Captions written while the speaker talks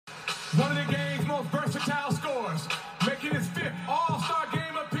One of the game's most versatile scorers, making his 5th All-Star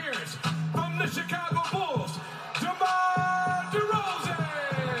Game appearance from the Chicago Bulls, DeMar DeRozan.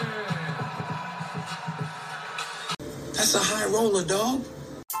 That's a high roller, dog.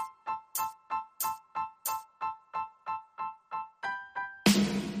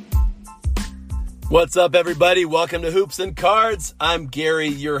 What's up, everybody? Welcome to Hoops and Cards. I'm Gary,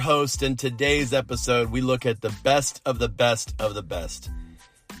 your host, and today's episode, we look at the best of the best of the best.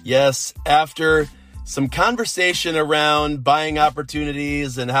 Yes, after some conversation around buying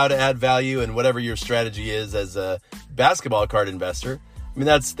opportunities and how to add value and whatever your strategy is as a basketball card investor, I mean,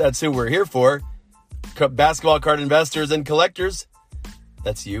 that's who we're here for. Basketball card investors and collectors.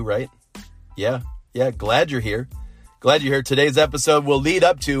 That's you, right? Yeah, glad you're here. Glad you're here. Today's episode will lead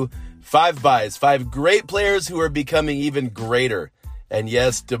up to 5 buys, 5 great players who are becoming even greater. And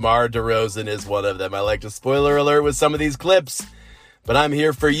yes, DeMar DeRozan is one of them. I like to spoiler alert with some of these clips, but I'm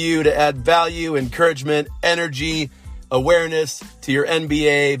here for you to add value, encouragement, energy, awareness to your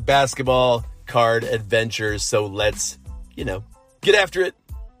NBA basketball card adventures. So let's, get after it.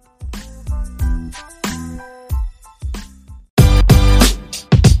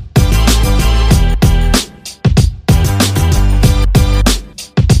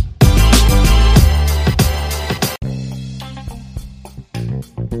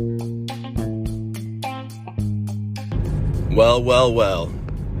 Well.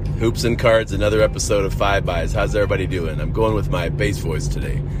 Hoops and Cards, another episode of 5 buys. How's everybody doing? I'm going with my bass voice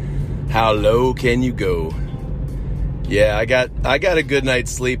today. How low can you go? Yeah, I got a good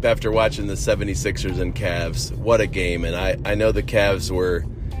night's sleep after watching the 76ers and Cavs. What a game. And I know the Cavs were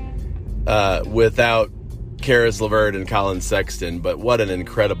without Caris LeVert and Colin Sexton, but what an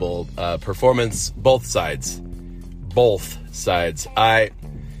incredible performance. Both sides.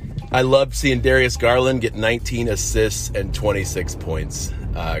 I loved seeing Darius Garland get 19 assists and 26 points.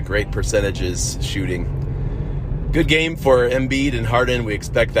 Great percentages shooting. Good game for Embiid and Harden. We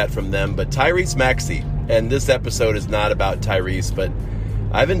expect that from them. But Tyrese Maxey, and this episode is not about Tyrese, but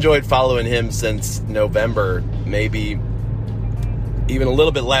I've enjoyed following him since November, maybe even a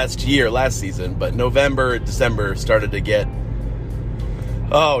little bit last season. But November, December started to get,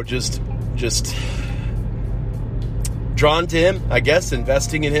 just drawn to him, I guess,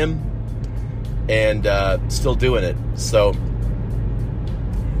 investing in him, and still doing it. So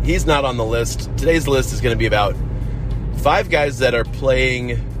he's not on the list. Today's list is going to be about 5 guys that are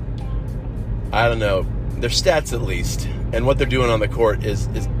playing, I don't know, their stats at least, and what they're doing on the court is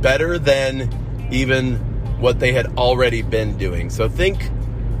better than even what they had already been doing. So think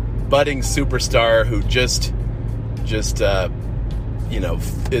budding superstar who just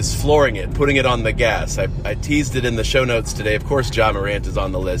is flooring it, putting it on the gas. I teased it in the show notes today. Of course, Ja Morant is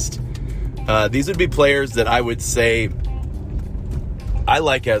on the list. These would be players that I would say I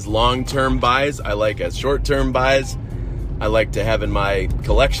like as long-term buys. I like as short-term buys. I like to have in my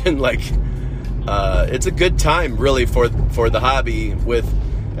collection. It's a good time, really, for the hobby, with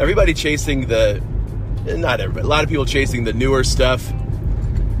everybody chasing not everybody, a lot of people chasing the newer stuff,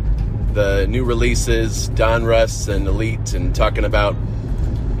 the new releases, Donruss and Elite, and talking about,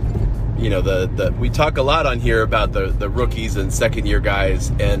 we talk a lot on here about the rookies and second-year guys,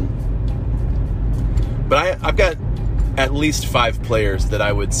 but I've got at least 5 players that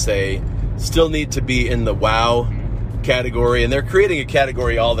I would say still need to be in the wow category, and they're creating a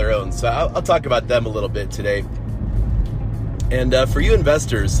category all their own. So I'll talk about them a little bit today. And for you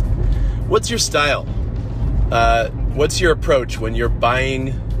investors, what's your style? What's your approach when you're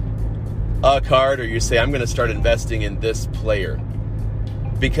buying a card, or you say, I'm going to start investing in this player?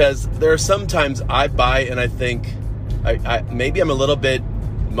 Because there are sometimes I buy and I think maybe I'm a little bit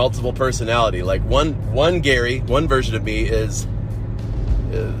multiple personality. Like one version of me is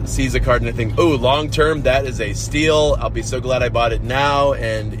sees a card and I think, long term, that is a steal. I'll be so glad I bought it now,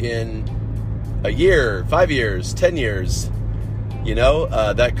 and in a year, 5 years, 10 years,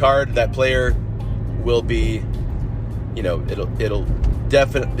 that card, that player will be, it'll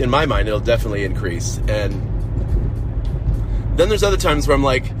definitely, in my mind, it'll definitely increase. And then there's other times where I'm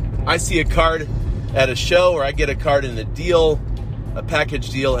like, I see a card at a show, or I get a card in a deal, a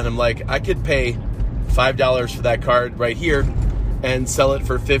package deal, and I'm like, I could pay $5 for that card right here and sell it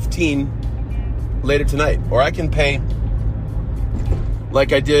for $15 later tonight. Or I can pay,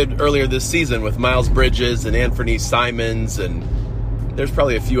 like I did earlier this season with Miles Bridges and Anthony Simons, and there's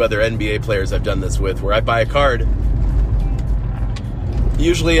probably a few other NBA players I've done this with, where I buy a card,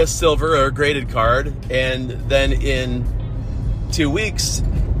 usually a silver or a graded card, and then in 2 weeks,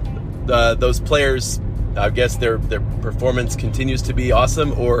 those players, I guess their performance continues to be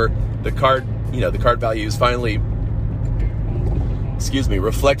awesome, or the card value is finally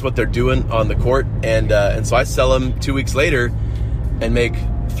reflect what they're doing on the court, and so I sell them 2 weeks later and make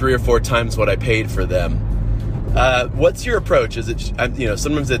 3 or 4 times what I paid for them. What's your approach? Is it,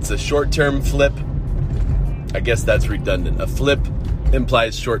 sometimes it's a short-term flip. I guess that's redundant. A flip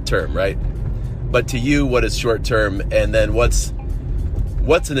implies short-term, right? But to you, what is short-term? And then what's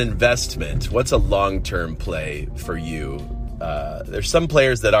an investment? What's a long-term play for you? There's some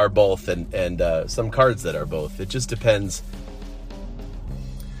players that are both, and some cards that are both. It just depends.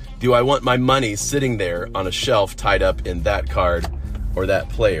 Do I want my money sitting there on a shelf tied up in that card or that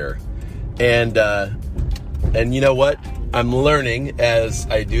player? And you know what? I'm learning as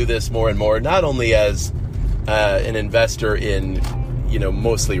I do this more and more, not only as an investor in,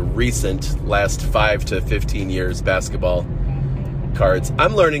 mostly recent last 5 to 15 years basketball cards.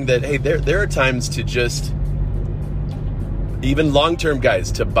 I'm learning that, hey, there are times to just, even long-term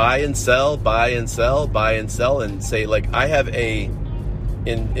guys, to buy and sell, and say, like, I have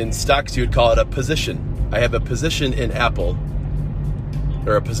in stocks you'd call it a position. I have a position in Apple,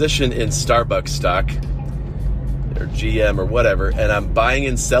 or a position in Starbucks stock, or GM or whatever, and I'm buying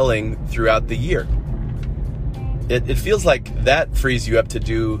and selling throughout the year. It feels like that frees you up to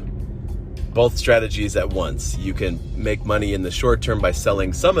do both strategies at once. You can make money in the short term by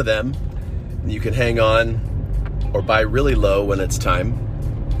selling some of them. You can hang on or buy really low when it's time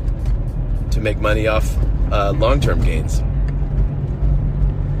to make money off long-term gains.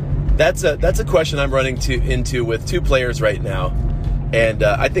 That's a question I'm running into with 2 players right now, and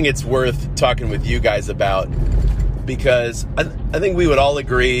I think it's worth talking with you guys about, because I think we would all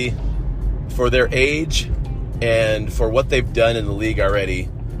agree, for their age and for what they've done in the league already,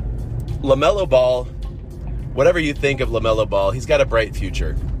 LaMelo Ball, whatever you think of LaMelo Ball, he's got a bright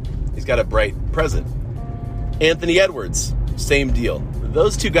future. He's got a bright present. Anthony Edwards, same deal.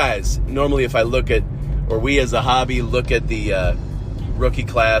 Those 2 guys, normally if I look at, or we as a hobby look at the rookie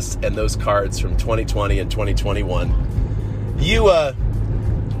class and those cards from 2020 and 2021,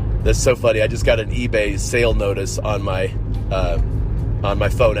 that's so funny. I just got an eBay sale notice on my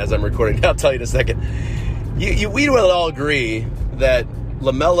phone as I'm recording. I'll tell you in a second. We would all agree that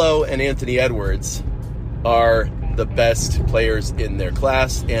LaMelo and Anthony Edwards are the best players in their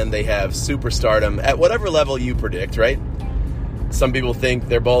class, and they have superstardom at whatever level you predict, right? Some people think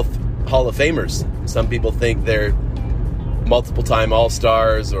they're both Hall of Famers. Some people think they're multiple-time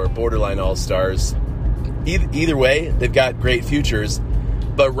All-Stars or borderline All-Stars. Either way, they've got great futures.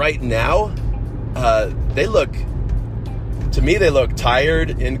 But right now, they look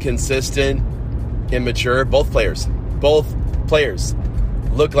tired, inconsistent, immature. Both players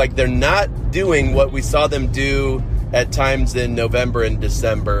look like they're not doing what we saw them do at times in November and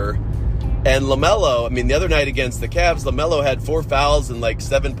December. And LaMelo, the other night against the Cavs, LaMelo had 4 fouls and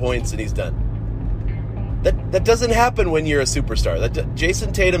 7 points, and he's done. That doesn't happen when you're a superstar.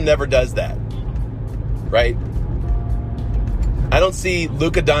 Jason Tatum never does that, right? I don't see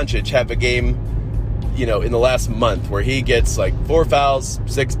Luka Doncic have a game, in the last month where he gets 4 fouls,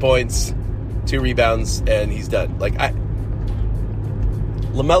 6 points, 2 rebounds, and he's done.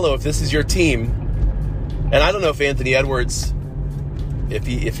 LaMelo, if this is your team, and I don't know if Anthony Edwards, if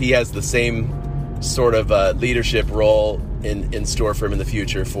he has the same sort of leadership role in store for him in the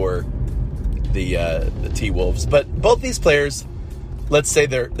future for the T-Wolves, but both these players, let's say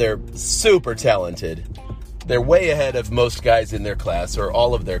they're super talented. They're way ahead of most guys in their class, or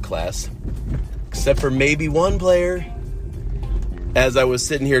all of their class, except for maybe one player. As I was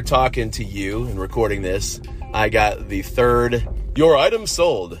sitting here talking to you and recording this, I got the 3rd Your Item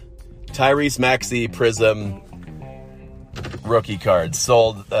Sold Tyrese Maxey Prism rookie card.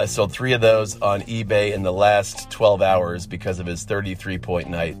 I sold 3 of those on eBay in the last 12 hours because of his 33-point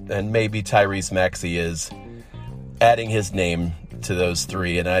night. And maybe Tyrese Maxey is adding his name to those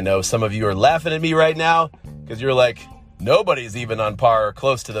 3. And I know some of you are laughing at me right now because you're like, nobody's even on par or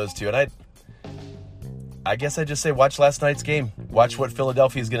close to those 2. And I guess I just say watch last night's game. Watch what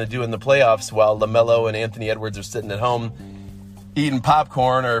Philadelphia is going to do in the playoffs while LaMelo and Anthony Edwards are sitting at home eating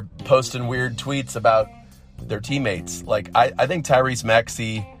popcorn or posting weird tweets about their teammates. I think Tyrese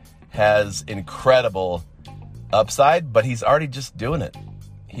Maxey has incredible upside, but he's already just doing it.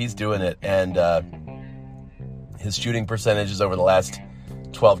 He's doing it, and his shooting percentages over the last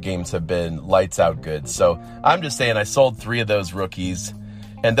 12 games have been lights out good. So I'm just saying I sold 3 of those rookies,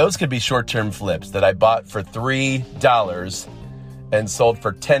 and those could be short-term flips that I bought for $3 and sold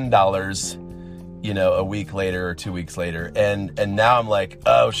for $10, a week later or 2 weeks later. And now I'm like,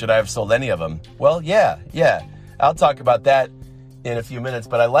 oh, should I have sold any of them? Well, yeah. I'll talk about that in a few minutes,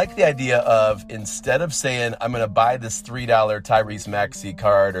 but I like the idea of, instead of saying I'm going to buy this $3 Tyrese Maxey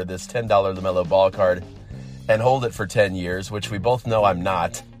card or this $10 LaMelo Ball card and hold it for 10 years, which we both know I'm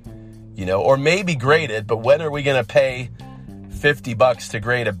not, or maybe grade it, but when are we going to pay $50 to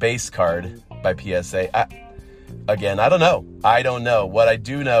grade a base card by PSA? I don't know. I don't know. What I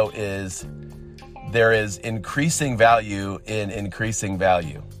do know is there is increasing value in increasing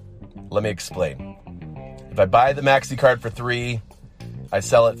value. Let me explain. If I buy the maxi card for $3, I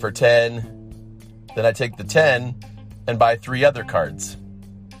sell it for $10, then I take the $10 and buy 3 other cards.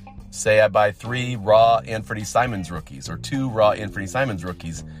 Say I buy 3 raw Anthony Simons rookies or 2 raw Anthony Simons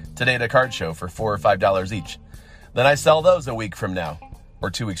rookies today at a card show for $4 or $5 each. Then I sell those a week from now or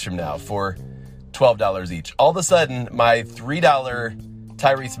 2 weeks from now for $12 each. All of a sudden, my $3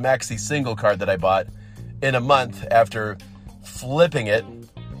 Tyrese Maxey single card that I bought in a month after flipping it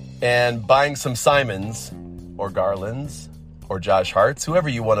and buying some Simons or Garlands or Josh Harts, whoever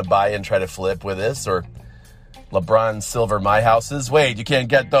you want to buy and try to flip with this, or LeBron Silver My Houses. Wait, you can't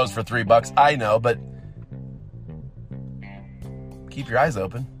get those for $3. I know, but keep your eyes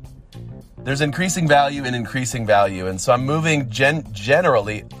open. There's increasing value and increasing value. And so I'm moving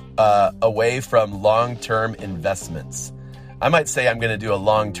generally away from long-term investments. I might say I'm going to do a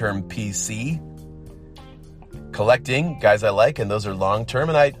long-term PC, collecting guys I like, and those are long-term,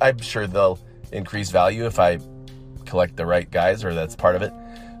 and I'm sure they'll increase value if I collect the right guys, or that's part of it.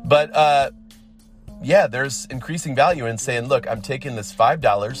 But there's increasing value in saying, look, I'm taking this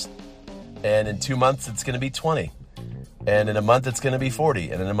 $5, and in 2 months it's going to be $20, and in a month it's going to be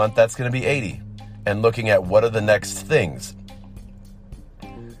 $40, and in a month that's going to be $80, and looking at what are the next things.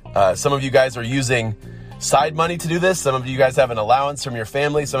 Some of you guys are using side money to do this. Some of you guys have an allowance from your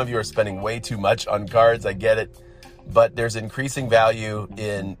family. Some of you are spending way too much on cards. I get it. But there's increasing value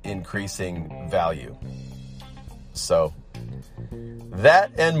in increasing value. So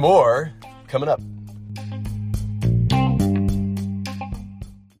that and more coming up.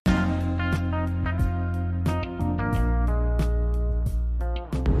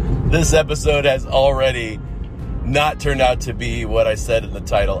 This episode has already not turned out to be what I said in the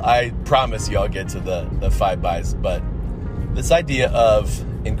title. I promise you I'll get to the 5 buys, but this idea of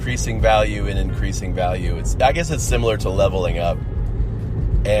increasing value and increasing value, I guess it's similar to leveling up.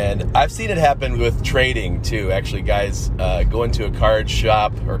 And I've seen it happen with trading too. Actually, guys go into a card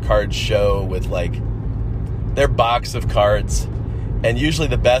shop or card show with like their box of cards, and usually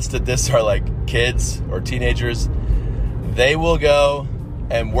the best at this are like kids or teenagers. They will go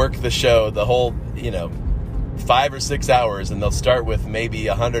and work the show the whole, 5 or 6 hours, and they'll start with maybe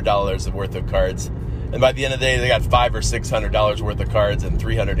 $100 worth of cards, and by the end of the day they got $500 or $600 worth of cards and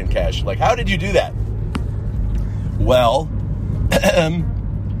 $300 in cash. Like, how did you do that? Well,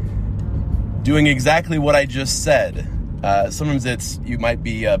 doing exactly what I just said. Sometimes you might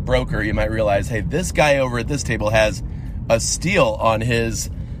be a broker, you might realize, hey, this guy over at this table has a steal on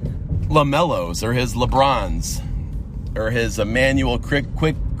his LaMelos or his LeBrons or his Emmanuel Cricket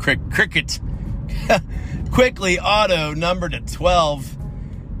quickly auto numbered at 12,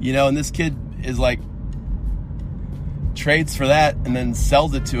 and this kid is like trades for that and then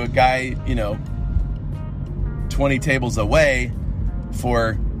sells it to a guy 20 tables away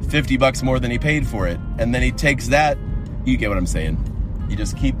for $50 more than he paid for it, and then he takes that. You get what I'm saying? You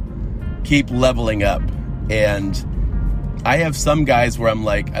just keep leveling up. And I have some guys where I'm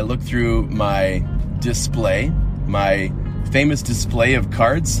like, I look through my famous display of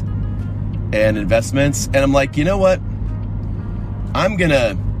cards and investments, and I'm like, you know what? I'm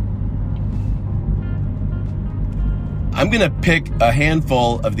gonna pick a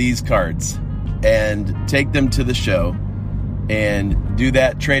handful of these cards and take them to the show and do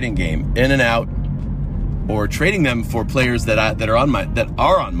that trading game, in and out, or trading them for players that are on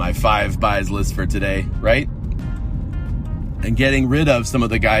my 5 buys list for today, right? And getting rid of some of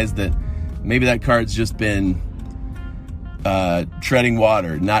the guys that maybe that card's just been treading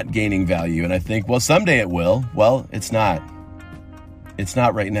water, not gaining value. And I think, well, someday it will. Well, it's not. It's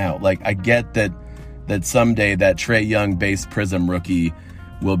not right now. Like, I get that someday that Trae Young base Prism rookie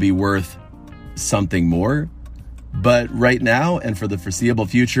will be worth something more. But right now and for the foreseeable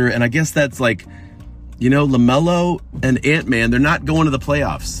future, and I guess that's like, LaMelo and Ant-Man, they're not going to the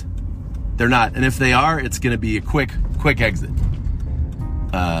playoffs. They're not. And if they are, it's going to be a quick exit.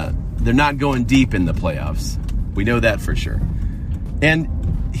 They're not going deep in the playoffs. We know that for sure.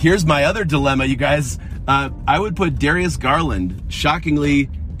 And here's my other dilemma, you guys. I would put Darius Garland, shockingly,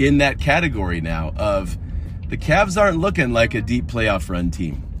 in that category now of the Cavs aren't looking like a deep playoff run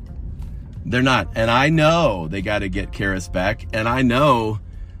team. They're not. And I know they got to get Karras back. And I know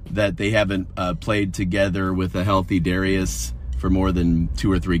that they haven't played together with a healthy Darius for more than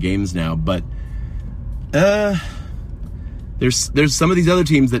 2 or 3 games now. But There's some of these other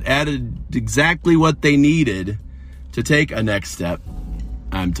teams that added exactly what they needed to take a next step.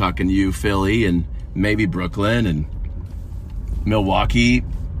 I'm talking you, Philly, and maybe Brooklyn and Milwaukee.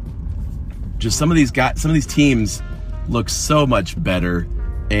 Just some of these teams look so much better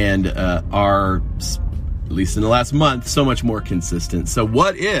and are, at least in the last month, so much more consistent. So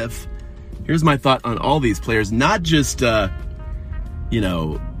what if, here's my thought on all these players, not just,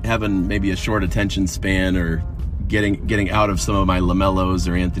 having maybe a short attention span or getting out of some of my LaMelos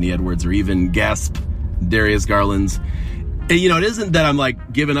or Anthony Edwards or even Darius Garlands. And, it isn't that I'm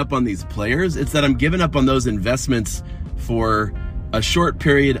like giving up on these players. It's that I'm giving up on those investments for a short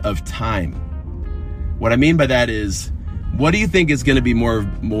period of time. What I mean by that is, what do you think is going to be more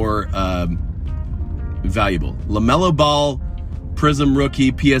valuable? LaMelo Ball, Prism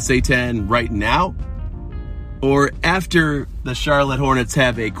rookie, PSA 10 right now? Or after the Charlotte Hornets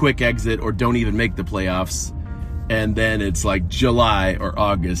have a quick exit or don't even make the playoffs, and then it's like July or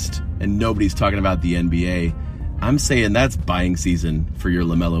August and nobody's talking about the NBA? I'm saying that's buying season for your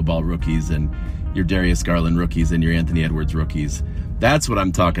LaMelo Ball rookies and your Darius Garland rookies and your Anthony Edwards rookies. That's what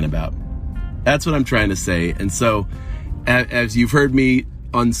I'm talking about. That's what I'm trying to say. And so, as you've heard me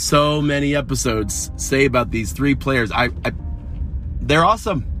on so many episodes say about these three players, they're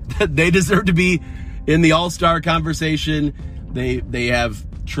awesome. They deserve to be in the All-Star conversation. They have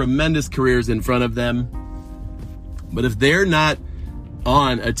tremendous careers in front of them. But if they're not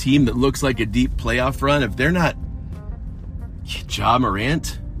on a team that looks like a deep playoff run, if they're not Ja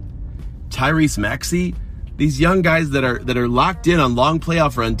Morant, Tyrese Maxey, these young guys that are locked in on long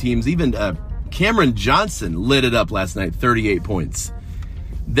playoff run teams, even Cameron Johnson lit it up last night, 38 points.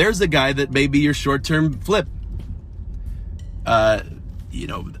 There's a guy that may be your short-term flip. If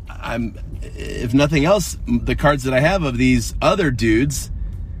nothing else, the cards that I have of these other dudes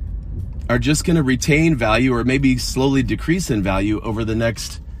are just going to retain value or maybe slowly decrease in value over the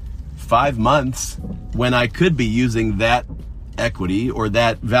next 5 months, when I could be using that equity or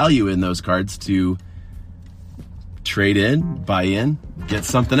that value in those cards to trade in, buy in, get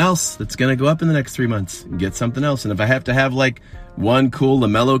something else that's going to go up in the next 3 months, and get something else. And if I have to have like one cool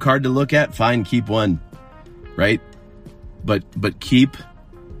LaMelo card to look at, fine, keep one, right? But keep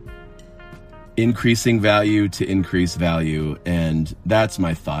increasing value to increase value. And that's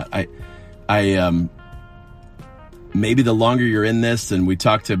my thought. I maybe the longer you're in this, and we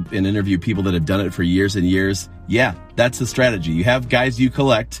talk to and interview people that have done it for years and years, yeah, that's the strategy. You have guys you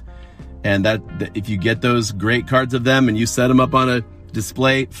collect, and that if you get those great cards of them and you set them up on a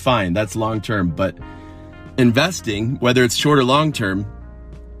display, fine, that's long term. But investing, whether it's short or long term,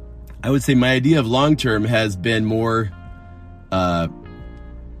 I would say my idea of long term has been more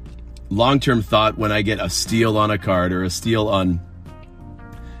long-term thought when I get a steal on a card or a steal on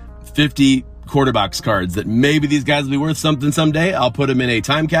 50 quarterbacks cards that maybe these guys will be worth something someday. I'll put them in a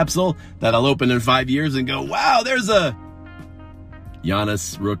time capsule that I'll open in 5 years and go, wow, there's a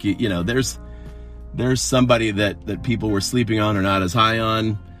Giannis rookie. There's somebody that people were sleeping on or not as high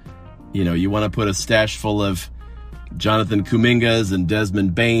on. You want to put a stash full of Jonathan Kumingas and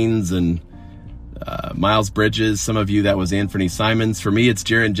Desmond Baines and Miles Bridges. Some of you, that was Anthony Simons. For me, it's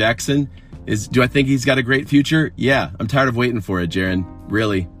Jaren Jackson. Do I think he's got a great future? Yeah. I'm tired of waiting for it, Jaren.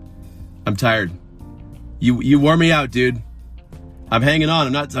 Really. I'm tired. You wore me out, dude. I'm hanging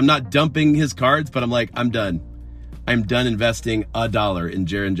on. I'm not dumping his cards, but I'm like, I'm done. I'm done investing $1 in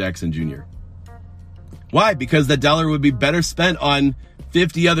Jaren Jackson Jr. Why? Because that dollar would be better spent on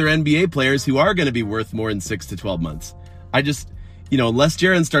 50 other NBA players who are going to be worth more in 6 to 12 months. Unless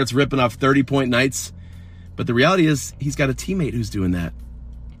Jaren starts ripping off 30-point nights, but the reality is he's got a teammate who's doing that.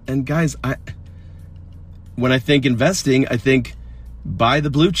 And guys, when I think investing, I think buy the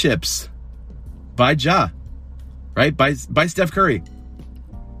blue chips, buy Ja, right? Buy Steph Curry,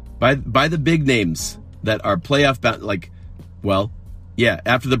 buy the big names that are playoff bound.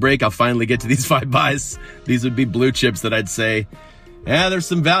 After the break, I'll finally get to these 5 buys. These would be blue chips that I'd say, there's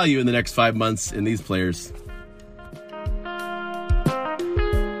some value in the next 5 months in these players.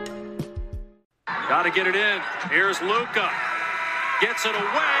 Got to get it in. Here's Luka. Gets it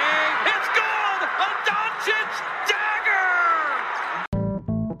away. It's good! A Doncic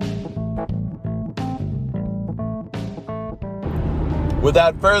dagger!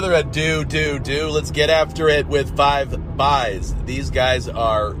 Without further ado, let's get after it with 5 buys. These guys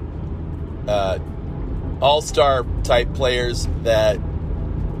are all-star type players that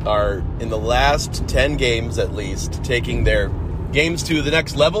are in the last 10 games at least taking their games to the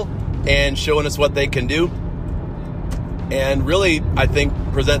next level and showing us what they can do, and really, I think,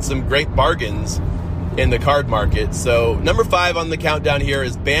 present some great bargains in the card market. So number 5 on the countdown here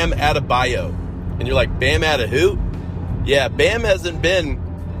is Bam Adebayo. And you're like, Bam Adebayo who? Yeah, Bam hasn't been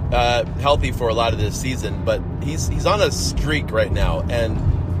healthy for a lot of this season, but he's on a streak right now.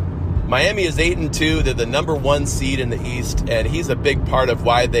 And Miami is 8-2. They're the number 1 seed in the East, and he's a big part of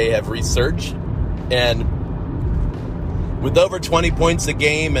why they have resurged. And with over 20 points a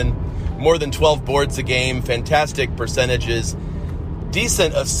game and more than 12 boards a game, fantastic percentages,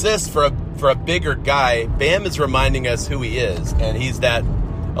 decent assists for a bigger guy, Bam is reminding us who he is. And he's that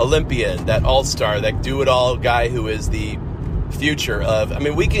Olympian, that all-star, that do-it-all guy who is the future of... I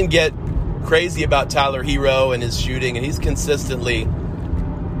mean, we can get crazy about Tyler Hero and his shooting, and he's consistently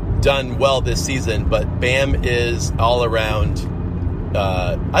done well this season, but Bam is all around,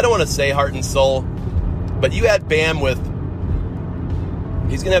 I don't want to say heart and soul, but you add Bam with...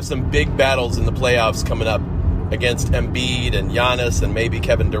 He's going to have some big battles in the playoffs coming up against Embiid and Giannis and maybe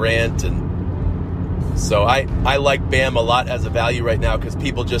Kevin Durant, and so I like Bam a lot as a value right now because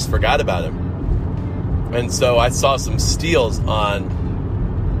people just forgot about him. And so I saw some steals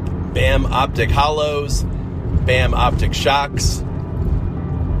on Bam Optic Hollows, Bam Optic Shocks,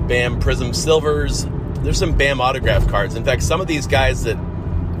 Bam Prism Silvers. There's some Bam autograph cards. In fact, some of these guys that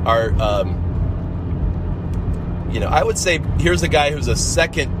are, I would say here's a guy who's a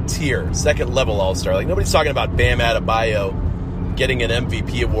second level all-star. Like, nobody's talking about Bam Adebayo getting an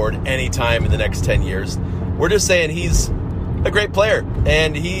MVP award anytime in the next 10 years. We're just saying he's a great player,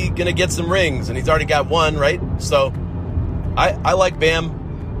 and he's going to get some rings, and he's already got one, right? So I like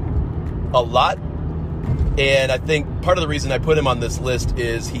Bam a lot, and I think part of the reason I put him on this list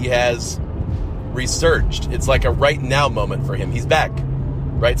is he has resurged. It's like a right now moment for him. He's back,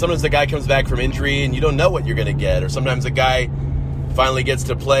 right? Sometimes the guy comes back from injury, and you don't know what you're going to get, or sometimes a guy finally gets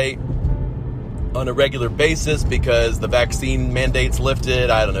to play on a regular basis because the vaccine mandate's lifted.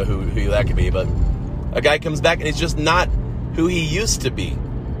 I don't know who that could be, but a guy comes back, and he's just not who he used to be.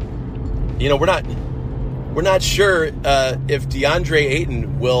 We're not sure if DeAndre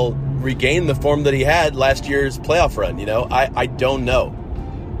Ayton will regain the form that he had last year's playoff run. I don't know.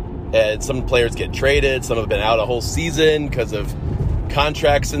 And some players get traded. Some have been out a whole season because of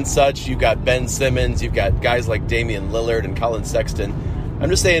contracts and such. You've got Ben Simmons. You've got guys like Damian Lillard and Colin Sexton. I'm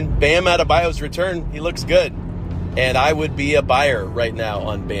just saying, Bam Adebayo's return, he looks good. And I would be a buyer right now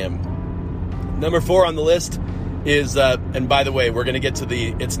on Bam. Number 4 on the list is, and by the way, we're going to get to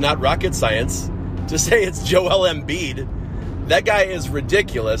it's not rocket science to say it's Joel Embiid. That guy is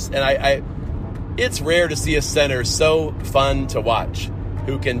ridiculous, and it's rare to see a center so fun to watch,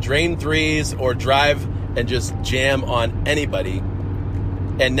 who can drain threes or drive and just jam on anybody.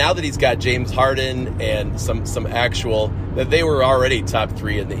 And now that he's got James Harden and some actual, that they were already top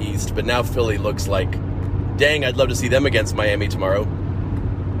 3 in the East, but now Philly looks like, dang, I'd love to see them against Miami tomorrow.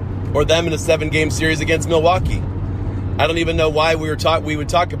 Or them in a 7-game series against Milwaukee. I don't even know why we would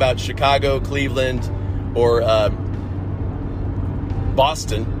talk about Chicago, Cleveland, or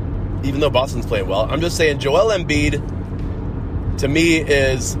Boston, even though Boston's playing well. I'm just saying Joel Embiid, to me,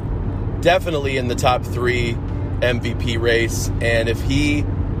 is definitely in the top 3 MVP race. And if he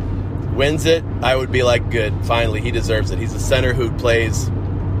wins it, I would be like, good, finally, he deserves it. He's a center who plays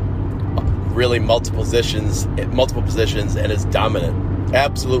really multiple positions and is dominant,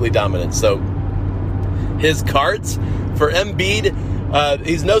 absolutely dominant. So his cards for Embiid,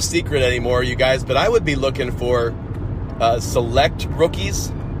 he's no secret anymore, you guys, but I would be looking for select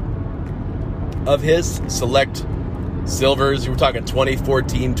rookies of his, select silvers. You were talking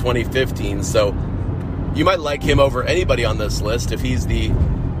 2014, 2015, so you might like him over anybody on this list if he's the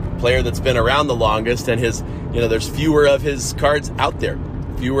player that's been around the longest, and there's fewer of his cards out there,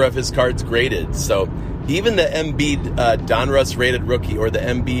 fewer of his cards graded. So even the Embiid Donruss rated rookie or the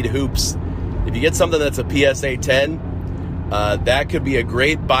Embiid Hoops, if you get something that's a PSA 10, that could be a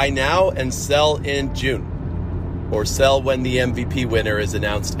great buy now and sell in June, or sell when the MVP winner is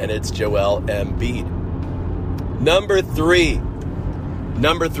announced and it's Joel Embiid. Number three,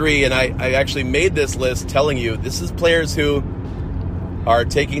 and I actually made this list telling you this is players who are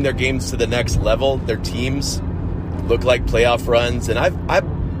taking their games to the next level. Their teams look like playoff runs, and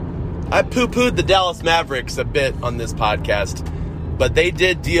I poo-pooed the Dallas Mavericks a bit on this podcast, but they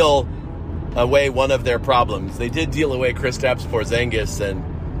did deal away one of their problems. They did deal away Kristaps Porzingis, and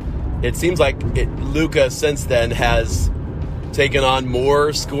it seems like Luka since then has taken on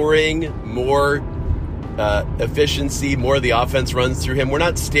more scoring, more efficiency, more of the offense runs through him. We're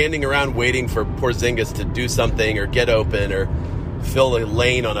not standing around waiting for Porzingis to do something or get open or fill a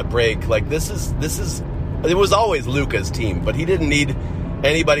lane on a break. Like this is it was always Luka's team, but he didn't need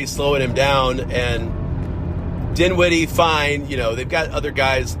anybody slowing him down. And Dinwiddie, fine, they've got other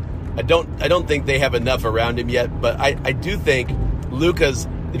guys. I don't think they have enough around him yet, but I do think Luka's,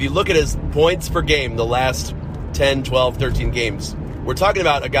 if you look at his points per game the last 10, 12, 13 games. We're talking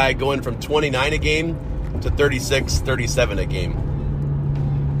about a guy going from 29 a game to 36, 37 a game.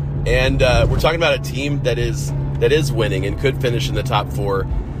 And we're talking about a team that is winning and could finish in the top 4.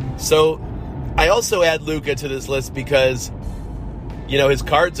 So I also add Luka to this list because, his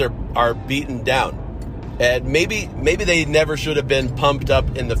cards are beaten down. And maybe they never should have been pumped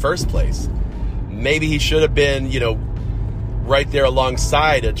up in the first place. Maybe he should have been, right there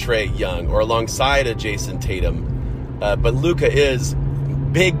alongside a Trae Young or alongside a Jason Tatum. But Luka is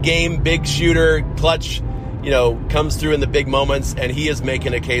big game, big shooter, clutch, comes through in the big moments, and he is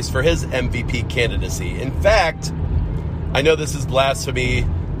making a case for his MVP candidacy. In fact, I know this is blasphemy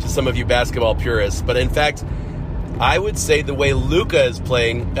to some of you basketball purists, but in fact, I would say the way Luka is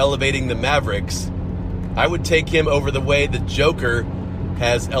playing, elevating the Mavericks, I would take him over the way the Joker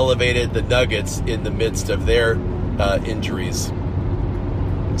has elevated the Nuggets in the midst of their injuries.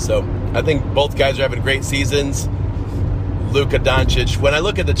 So I think both guys are having great seasons. Luka Doncic, when I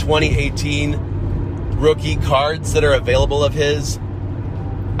look at the 2018 rookie cards that are available of his,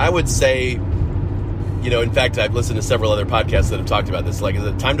 I would say, in fact, I've listened to several other podcasts that have talked about this. Like, is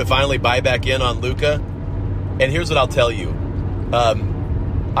it time to finally buy back in on Luka? And here's what I'll tell you.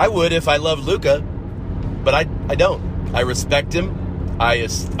 I would if I loved Luka, but I don't. I respect him. I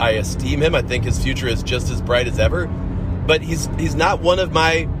esteem him. I think his future is just as bright as ever. But he's not one of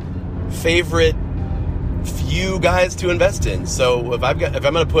my favorite few guys to invest in. So if I'm going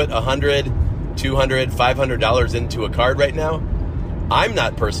to put $100, $200, $500 into a card right now, I'm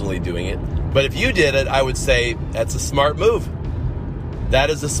not personally doing it. But if you did it, I would say that's a smart move. That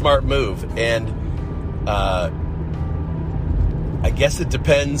is a smart move. And I guess it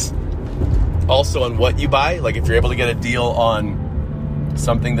depends also on what you buy. Like if you're able to get a deal on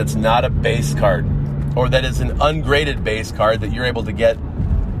something that's not a base card, or that is an ungraded base card that you're able to get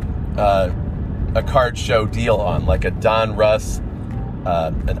a card show deal on, like a Don Russ,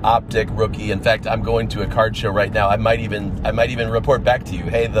 an Optic rookie. In fact, I'm going to a card show right now. I might even report back to you.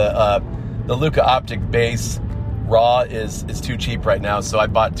 Hey, the Luka Optic base raw is too cheap right now, so I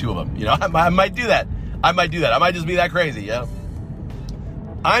bought 2 of them. I might do that. I might just be that crazy. Yeah.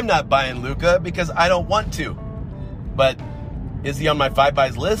 I'm not buying Luka because I don't want to. But is he on my 5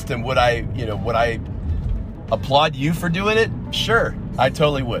 buys list? And would I applaud you for doing it? Sure, I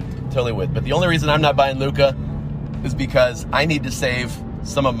totally would. But the only reason I'm not buying Luka is because I need to save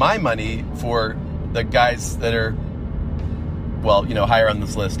some of my money for the guys that are, higher on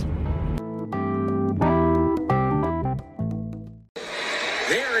this list.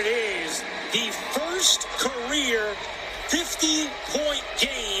 There it is, the first career 50-point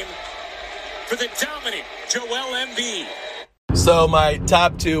game for the dominant Joel Embiid. So my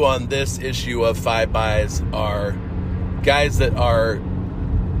top 2 on this issue of 5 buys are guys that are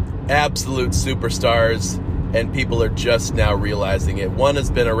absolute superstars and people are just now realizing it. One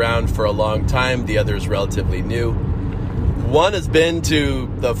has been around for a long time. The other is relatively new. One has been to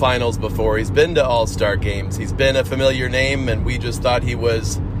the finals before. He's been to all-star games. He's been a familiar name, and we just thought he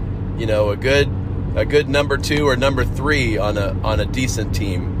was, a good number 2 or number 3 on a decent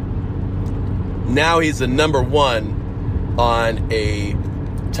team. Now he's a number 1 on a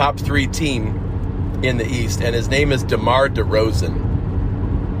top 3 team in the East, and his name is DeMar DeRozan.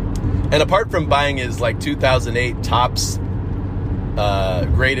 And apart from buying his 2008 Topps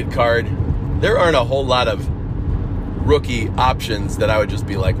graded card, there aren't a whole lot of rookie options that I would just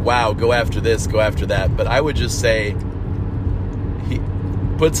be like, wow, go after this, go after that. But I would just say,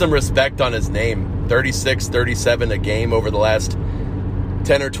 put some respect on his name. 36, 37 a game over the last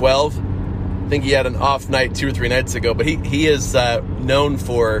 10 or 12. I think he had an off night 2 or 3 nights ago, but he is known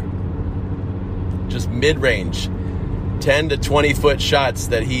for just mid-range, 10 to 20-foot shots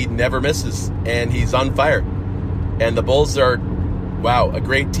that he never misses, and he's on fire. And the Bulls are, a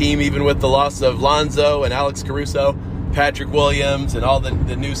great team, even with the loss of Lonzo and Alex Caruso, Patrick Williams, and all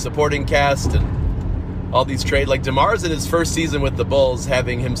the new supporting cast, and all these trades. DeMar's in his first season with the Bulls,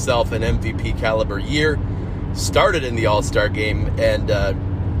 having himself an MVP caliber year, started in the All-Star game, and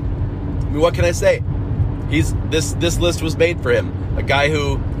what can I say? This list was made for him. A guy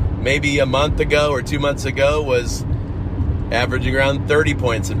who maybe a month ago or 2 months ago was averaging around 30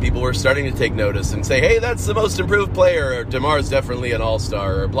 points, and people were starting to take notice and say, hey, that's the most improved player, or DeMar's definitely an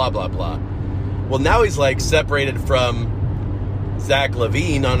all-star, or blah, blah, blah. Well, now he's separated from Zach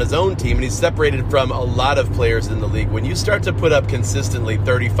LaVine on his own team, and he's separated from a lot of players in the league. When you start to put up consistently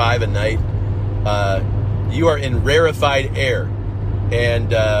 35 a night, you are in rarefied air.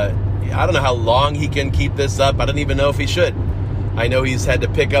 And I don't know how long he can keep this up. I don't even know if he should. I know he's had to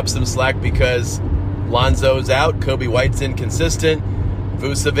pick up some slack because Lonzo's out, Kobe White's inconsistent,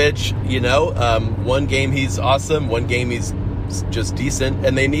 Vucevic, one game he's awesome, one game he's just decent,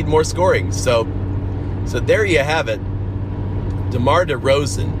 and they need more scoring. So there you have it, DeMar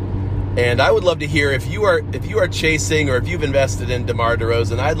DeRozan. And I would love to hear if you are chasing, or if you've invested in DeMar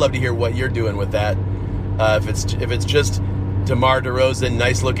DeRozan. I'd love to hear what you're doing with that. If it's just DeMar DeRozan,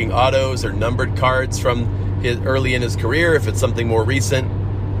 nice looking autos or numbered cards from early in his career, if it's something more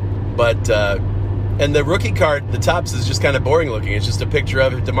recent. But and the rookie card, the tops is just kind of boring looking. It's just a picture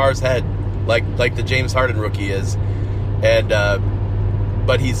of DeMar's head, like the James Harden rookie is. And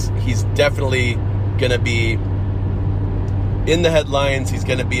but he's definitely gonna be in the headlines. He's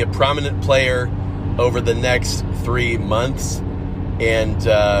going to be a prominent player over the next 3 months. And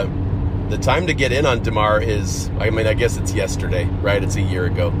the time to get in on DeMar is, I guess it's yesterday, right? It's a year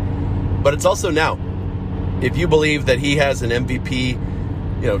ago. But it's also now. If you believe that he has an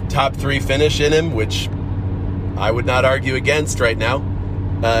MVP, top 3 finish in him, which I would not argue against right now.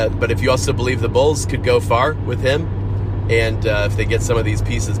 But if you also believe the Bulls could go far with him, and if they get some of these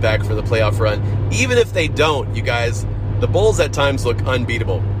pieces back for the playoff run, even if they don't, you guys, the Bulls at times look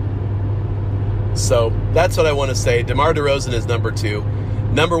unbeatable. So that's what I want to say. DeMar DeRozan is number 2.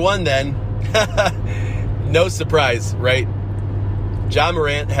 Number 1 then, no surprise, right? Ja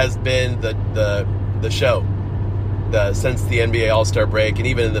Morant has been the show since the NBA All-Star break, and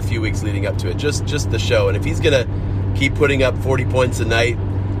even in the few weeks leading up to it. Just the show. And if he's going to keep putting up 40 points a night,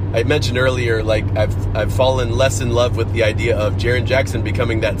 I mentioned earlier, I've fallen less in love with the idea of Jaren Jackson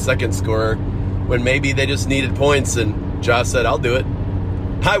becoming that second scorer when maybe they just needed points, and Ja said, I'll do it.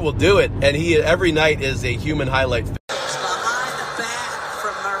 I will do it. And he every night is a human highlight. Behind the back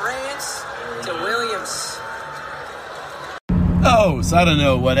from Morant to Williams. Oh, so I don't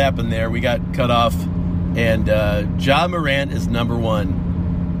know what happened there. We got cut off. And Ja Morant is number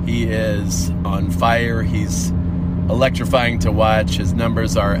 1. He is on fire. He's electrifying to watch. His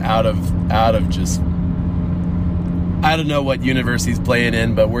numbers are out of just, I don't know what universe he's playing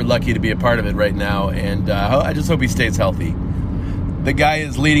in, but we're lucky to be a part of it right now, and I just hope he stays healthy. The guy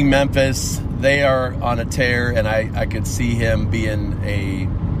is leading Memphis. They are on a tear, and I could see him being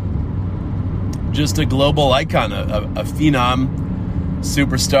just a global icon, a phenom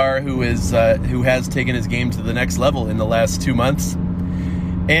superstar who has taken his game to the next level in the last 2 months.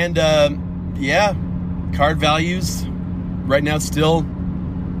 And card values right now still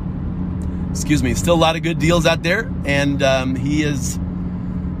a lot of good deals out there, and he is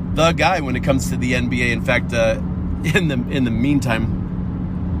the guy when it comes to the NBA. In fact, in the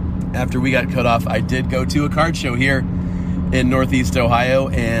meantime, after we got cut off, I did go to a card show here in Northeast Ohio,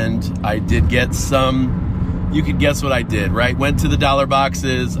 and I did get some. You could guess what I did, right? Went to the dollar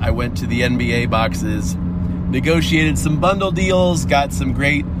boxes. I went to the NBA boxes, negotiated some bundle deals, got some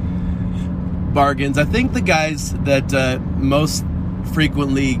great bargains. I think the guys that most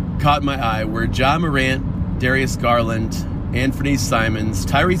frequently caught my eye were Ja Morant, Darius Garland, Anthony Simons,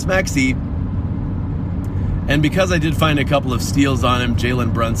 Tyrese Maxey, and because I did find a couple of steals on him,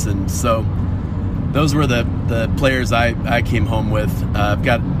 Jalen Brunson. So those were the players I came home with. I've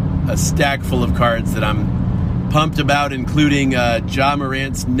got a stack full of cards that I'm pumped about, including Ja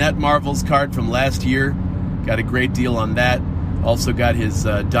Morant's Net Marvels card from last year. Got a great deal on that. Also got his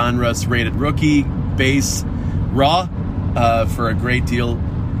Donruss rated rookie base raw for a great deal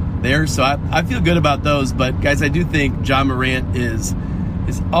there. So I feel good about those. But guys, I do think Ja Morant is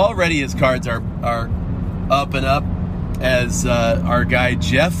already, his cards are up and up, as our guy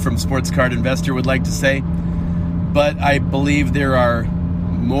Jeff from Sports Card Investor would like to say. But I believe there are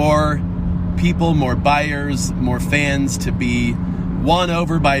more people, more buyers, more fans to be won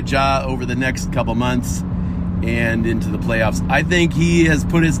over by Ja over the next couple months and into the playoffs. I think he has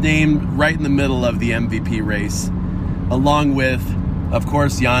put his name right in the middle of the MVP race, along with, of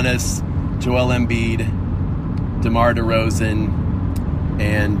course, Giannis, Joel Embiid, DeMar DeRozan,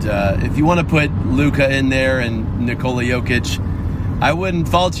 and if you want to put Luka in there and Nikola Jokic, I wouldn't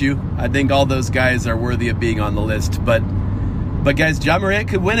fault you. I think all those guys are worthy of being on the list. But guys, Ja Morant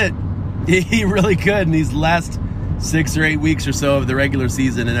could win it. He really could in these last 6 or 8 weeks or so of the regular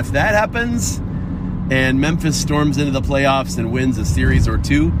season. And if that happens, and Memphis storms into the playoffs and wins a series or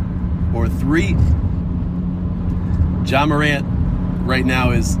 2 or 3, Ja Morant right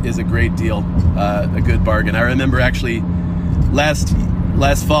now is a great deal, a good bargain. I remember actually last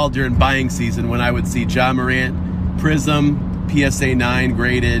fall during buying season when I would see Ja Morant Prism PSA 9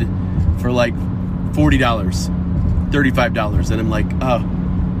 graded for like $40, $35, and I'm like, oh.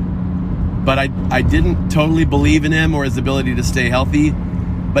 But I didn't totally believe in him or his ability to stay healthy,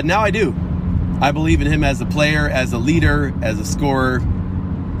 but now I do. I believe in him as a player, as a leader, as a scorer,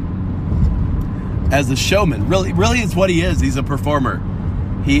 as a showman. Really is what he is. He's a performer.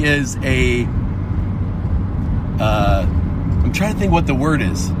 He is a... I'm trying to think what the word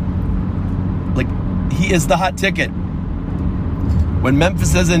is. Like, he is the hot ticket. When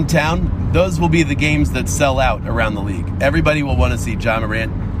Memphis is in town, those will be the games that sell out around the league. Everybody will want to see Ja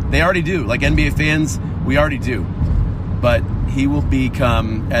Morant. They already do. Like NBA fans, we already do. But he will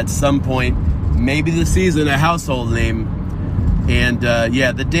become, at some point, maybe this season, a household name. And,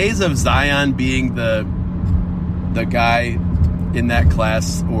 the days of Zion being the guy in that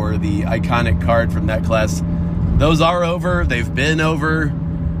class or the iconic card from that class, those are over. They've been over.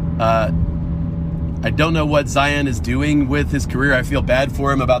 I don't know what Zion is doing with his career. I feel bad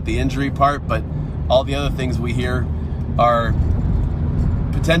for him about the injury part, but all the other things we hear are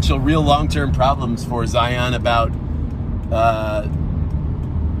potential real long-term problems for Zion about,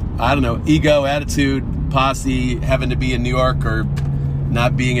 ego, attitude, posse, having to be in New York or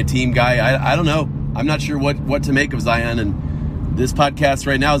not being a team guy. I don't know. I'm not sure what to make of Zion, and this podcast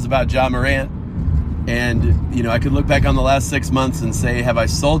right now is about Ja Morant. And, I could look back on the last 6 months and say, have I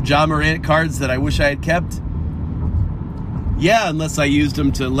sold Ja Morant cards that I wish I had kept? Yeah, unless I used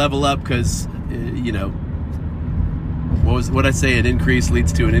them to level up because, what I say? An increase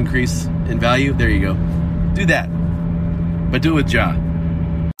leads to an increase in value. There you go. Do that. But do it with Ja.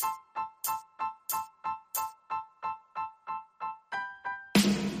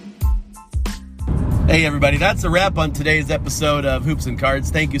 Hey everybody, that's a wrap on today's episode of Hoops and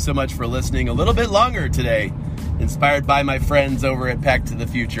Cards. Thank you so much for listening. A little bit longer today, inspired by my friends over at Pack to the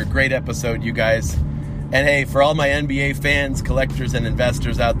Future. Great episode, you guys. And hey, for all my NBA fans, collectors, and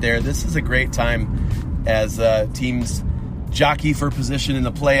investors out there, this is a great time as teams jockey for position in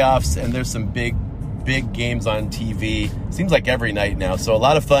the playoffs, and there's some big games on TV. Seems like every night now, so a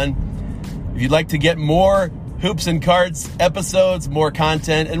lot of fun. If you'd like to get more Hoops and Cards episodes, more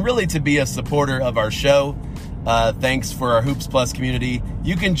content, and really to be a supporter of our show, thanks for our Hoops Plus community.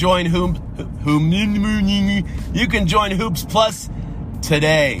 You can join Hoops Plus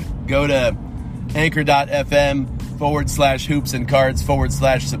today. Go to anchor.fm/Hoops and Cards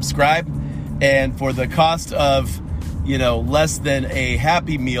 /subscribe. And for the cost of, less than a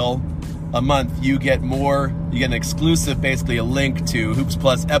Happy Meal a month, you get an exclusive, basically a link to Hoops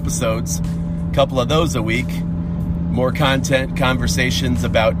Plus episodes, a couple of those a week. More content, conversations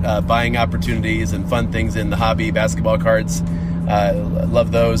about buying opportunities and fun things in the hobby, basketball cards.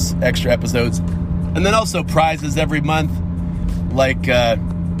 Love those extra episodes. And then also prizes every month. Like,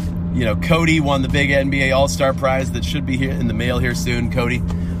 Cody won the big NBA All-Star prize that should be here in the mail here soon, Cody.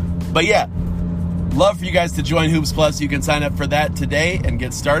 But yeah, love for you guys to join Hoops Plus. You can sign up for that today and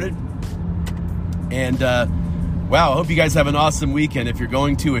get started. And, I hope you guys have an awesome weekend. If you're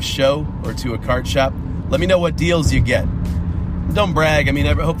going to a show or to a card shop, let me know what deals you get. Don't brag.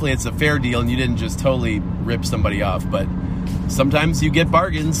 Hopefully it's a fair deal and you didn't just totally rip somebody off. But sometimes you get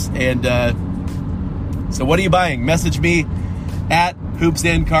bargains. And so what are you buying? Message me at Hoops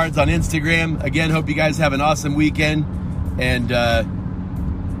and Cards on Instagram. Again, hope you guys have an awesome weekend. And,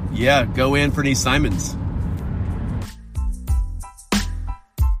 go Anthony Simons.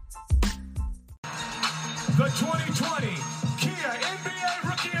 The 2020 Kia